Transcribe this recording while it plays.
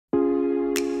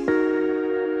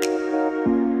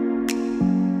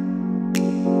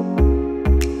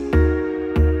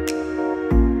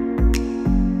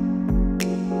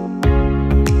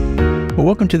Well,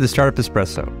 welcome to the Startup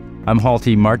Espresso. I'm Hall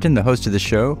T. Martin, the host of the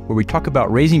show, where we talk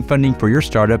about raising funding for your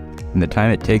startup and the time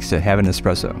it takes to have an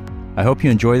espresso. I hope you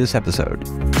enjoy this episode.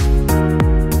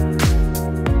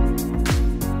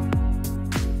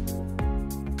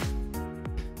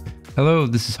 Hello,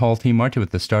 this is Hall T. Martin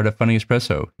with the Startup Funding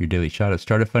Espresso, your daily shot of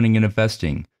startup funding and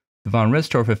investing. The von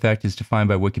Restorff Effect is defined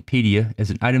by Wikipedia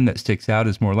as an item that sticks out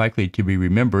is more likely to be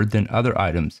remembered than other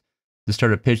items. The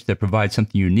startup pitch that provides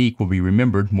something unique will be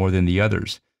remembered more than the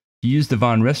others. To use the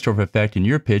von Restorff Effect in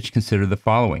your pitch, consider the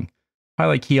following.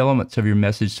 Highlight key elements of your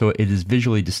message so it is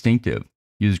visually distinctive.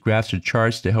 Use graphs or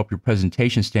charts to help your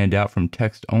presentation stand out from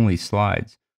text-only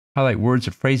slides. Highlight words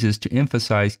or phrases to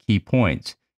emphasize key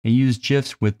points. And use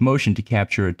GIFs with motion to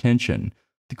capture attention.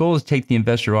 The goal is to take the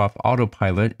investor off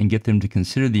autopilot and get them to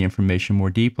consider the information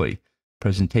more deeply.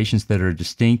 Presentations that are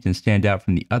distinct and stand out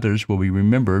from the others will be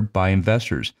remembered by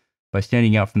investors. By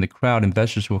standing out from the crowd,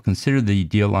 investors will consider the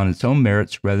deal on its own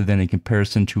merits rather than in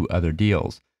comparison to other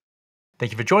deals.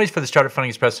 Thank you for joining us for the Startup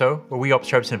Funding Espresso, where we help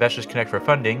startups and investors connect for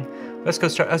funding. Let's go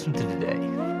start something today.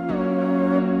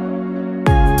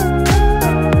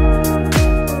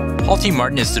 Hall T.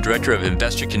 Martin is the director of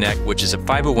Investor Connect, which is a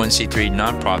 501c3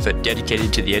 nonprofit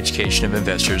dedicated to the education of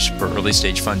investors for early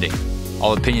stage funding.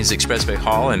 All opinions expressed by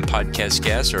Hall and podcast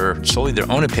guests are solely their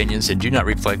own opinions and do not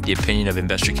reflect the opinion of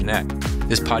Investor Connect.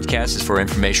 This podcast is for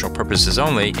informational purposes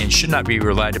only and should not be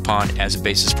relied upon as a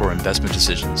basis for investment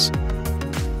decisions.